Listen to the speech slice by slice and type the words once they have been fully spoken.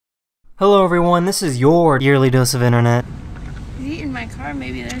Hello everyone, this is your yearly dose of internet. He's eating my car,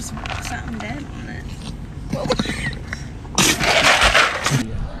 maybe there's something dead on it.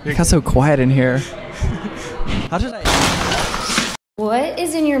 It got so quiet in here. How did I... What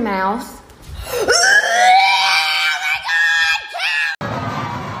is in your mouth?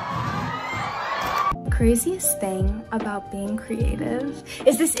 Craziest thing about being creative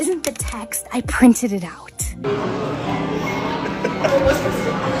is this isn't the text, I printed it out.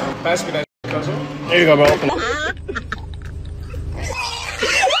 Pass me that, cousin. There you go, bro.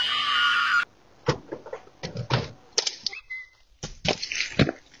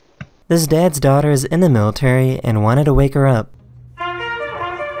 This dad's daughter is in the military and wanted to wake her up.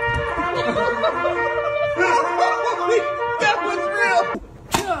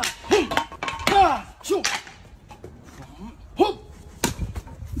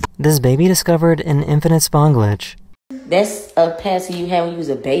 This baby discovered an infinite spawn glitch. That's a passive you had when you was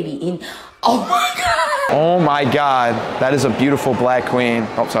a baby in. Oh my god! Oh my god, that is a beautiful black queen.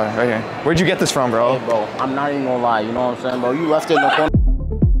 Oh, sorry, right here. Where'd you get this from, bro? Hey, bro, I'm not even gonna lie, you know what I'm saying, bro? You left it in the corner.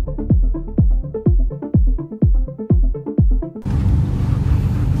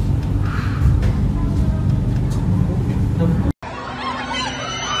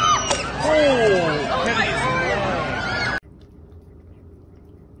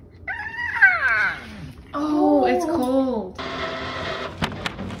 Oh, it's cold.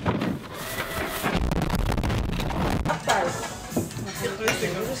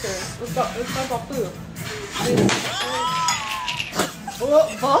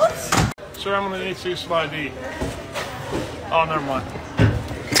 What? Sir, I'm gonna need to use ID. Oh, never mind.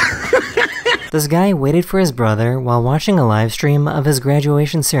 This guy waited for his brother while watching a live stream of his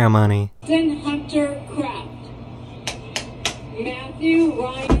graduation ceremony. Hunter Kraft. Matthew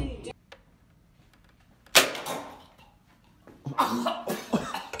Ryan.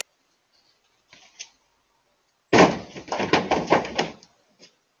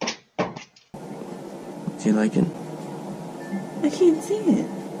 Do you like it? I can't see it.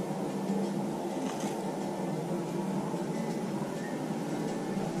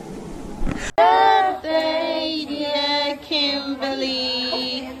 Birthday, dear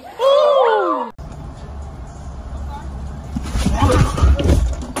Kimberly. Ooh.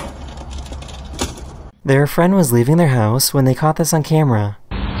 Their friend was leaving their house when they caught this on camera.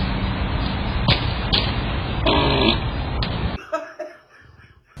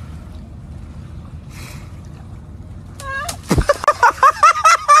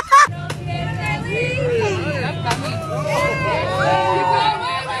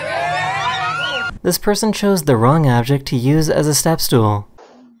 This person chose the wrong object to use as a step stool.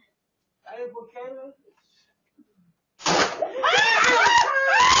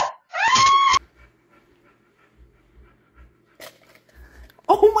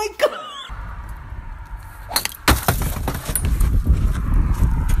 Oh my god!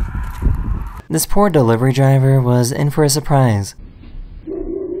 This poor delivery driver was in for a surprise.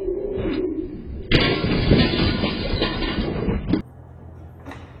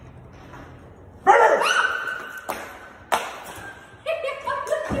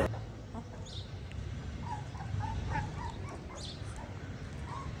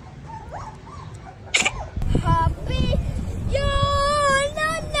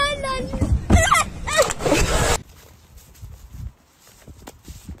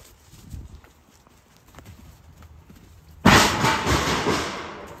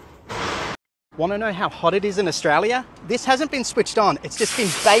 Want to know how hot it is in Australia? This hasn't been switched on. It's just been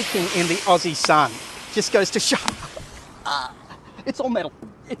baking in the Aussie sun. Just goes to show. It's all metal.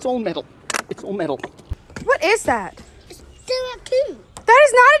 It's all metal. It's all metal. What is that? It's the raccoon. That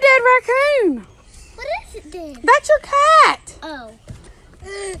is not a dead raccoon. What is it then? That's your cat. Oh.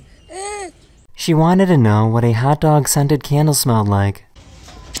 She wanted to know what a hot dog scented candle smelled like.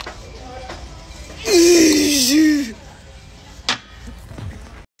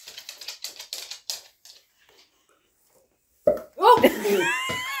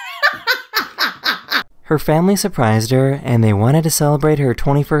 Her family surprised her, and they wanted to celebrate her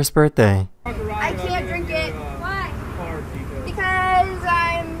 21st birthday. I can't drink it. Why? Because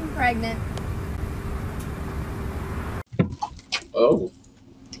I'm pregnant. Oh.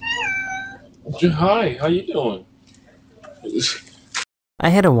 Hi, how you doing? I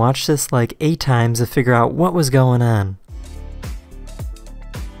had to watch this like 8 times to figure out what was going on.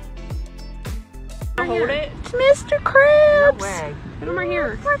 Hold it. It's Mr. Krabs. No way. Put him right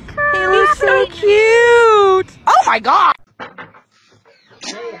here. He looks so cute. Oh my god.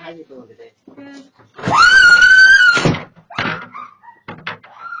 Hey, how you doing today?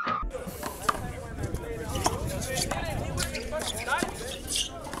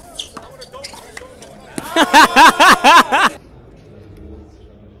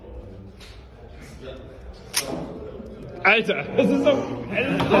 Alter, das ist so...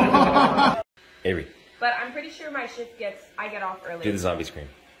 Avery, But I'm pretty sure my shift I get off early. do the zombie scream.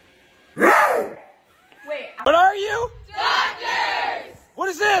 Wait. What are you? Doctors! What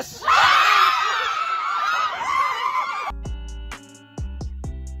is this?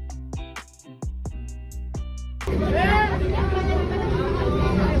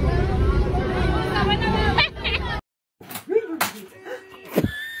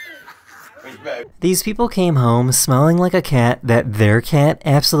 These people came home smelling like a cat that their cat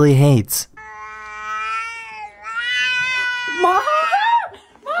absolutely hates. Mom!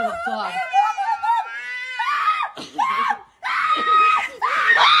 Oh, God.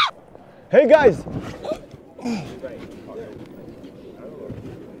 Hey guys!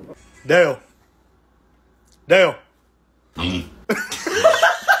 Dale. Dale.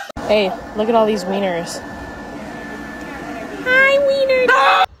 Hey, look at all these wieners. Hi, wiener.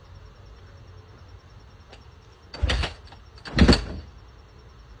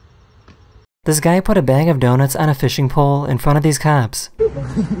 This guy put a bag of donuts on a fishing pole in front of these cops.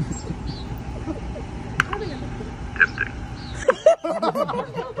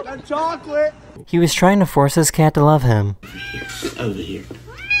 That chocolate. He was trying to force his cat to love him. Sit over here.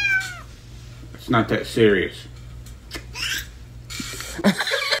 It's not that serious.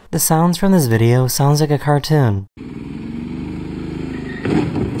 The sounds from this video sounds like a cartoon.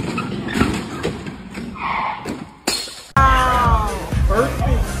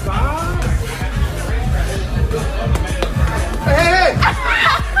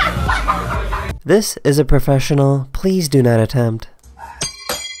 This is a professional. Please do not attempt.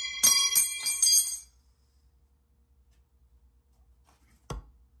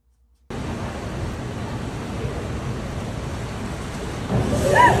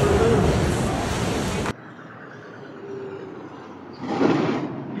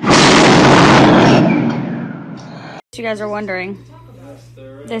 You guys are wondering,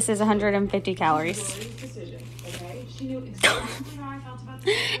 this is 150 calories.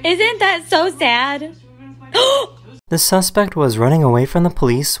 Isn't that so sad? The suspect was running away from the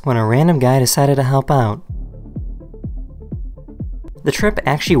police when a random guy decided to help out. The trip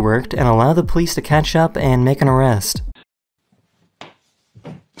actually worked and allowed the police to catch up and make an arrest.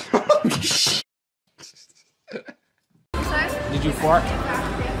 Did you fart?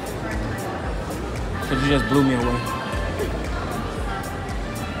 Cause you just blew me away.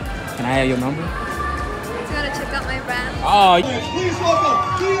 Can I have your number? You gotta check out my brand. Oh, Please welcome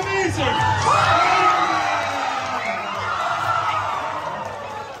kvmusicprod.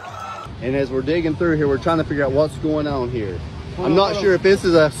 And as we're digging through here, we're trying to figure out what's going on here. I'm not sure if this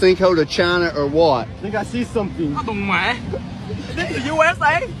is a sinkhole to China or what. I think I see something. This is the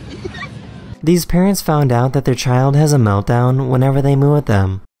USA. These parents found out that their child has a meltdown whenever they move with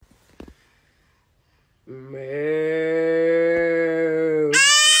them.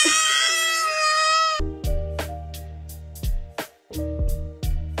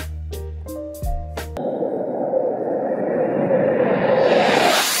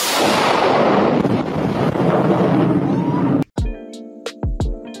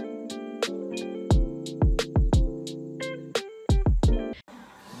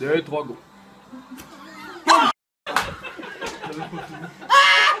 Deux, trois, go.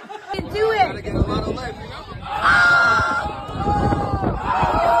 You do it!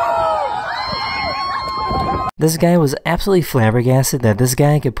 This guy was absolutely flabbergasted that this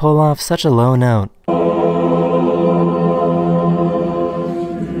guy could pull off such a low note.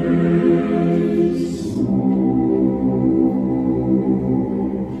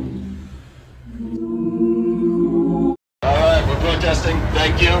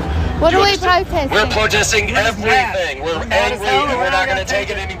 Thank you. What are we protesting? We're protesting everything. We're angry and we're not going to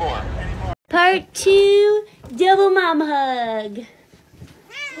take it anymore. Part 2, double mom hug.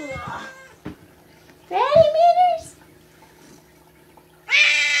 Ready, meters?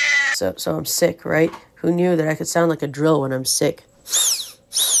 So I'm sick, right? Who knew that I could sound like a drill when I'm sick?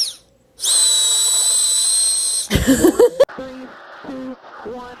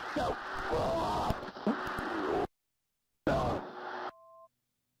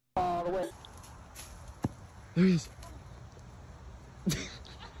 There he is.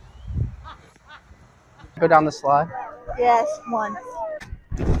 Go down the slide. Yes, one.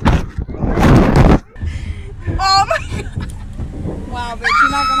 Oh my god. Wow, but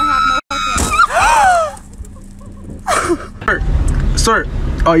you're not gonna have no fucking. Sir,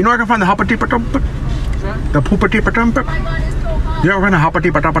 you know where I can find the hoppity patum? The poopity patum? You know where I can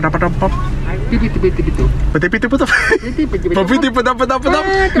hoppity patum patum pop? Piti piti patum.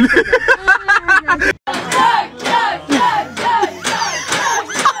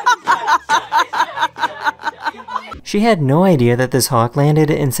 She had no idea that this hawk landed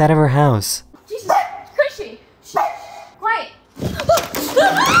inside of her house. Jesus, Chrissy! Quiet!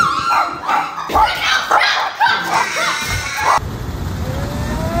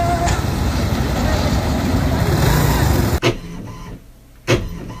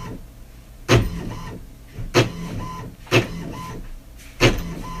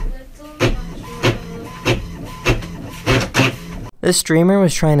 This streamer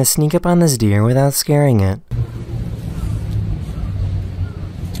was trying to sneak up on this deer without scaring it.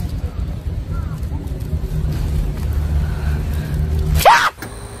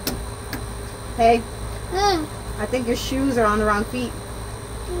 Hey, I think your shoes are on the wrong feet.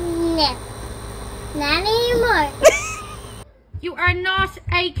 No, not anymore. You are not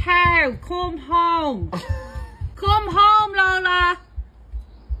a cow. Come home. Come home, Lola.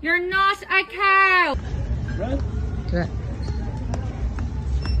 You're not a cow. Good.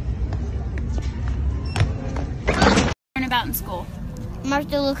 Learn about in school.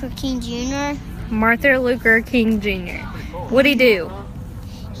 Martin Luther King Jr. Martin Luther King Jr. What'd he do?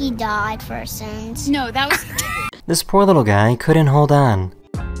 He died for our sins. No, that was... This poor little guy couldn't hold on.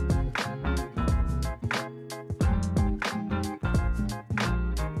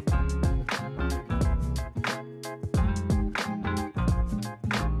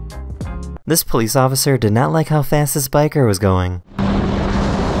 This police officer did not like how fast this biker was going.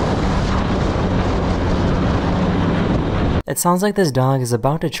 It sounds like this dog is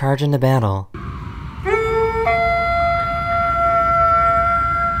about to charge into battle.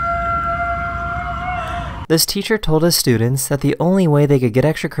 This teacher told his students that the only way they could get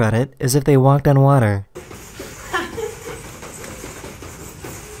extra credit is if they walked on water.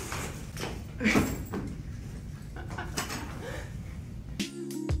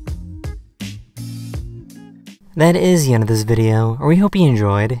 That is the end of this video. We hope you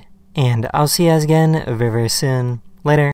enjoyed, and I'll see you guys again very, very soon. Later.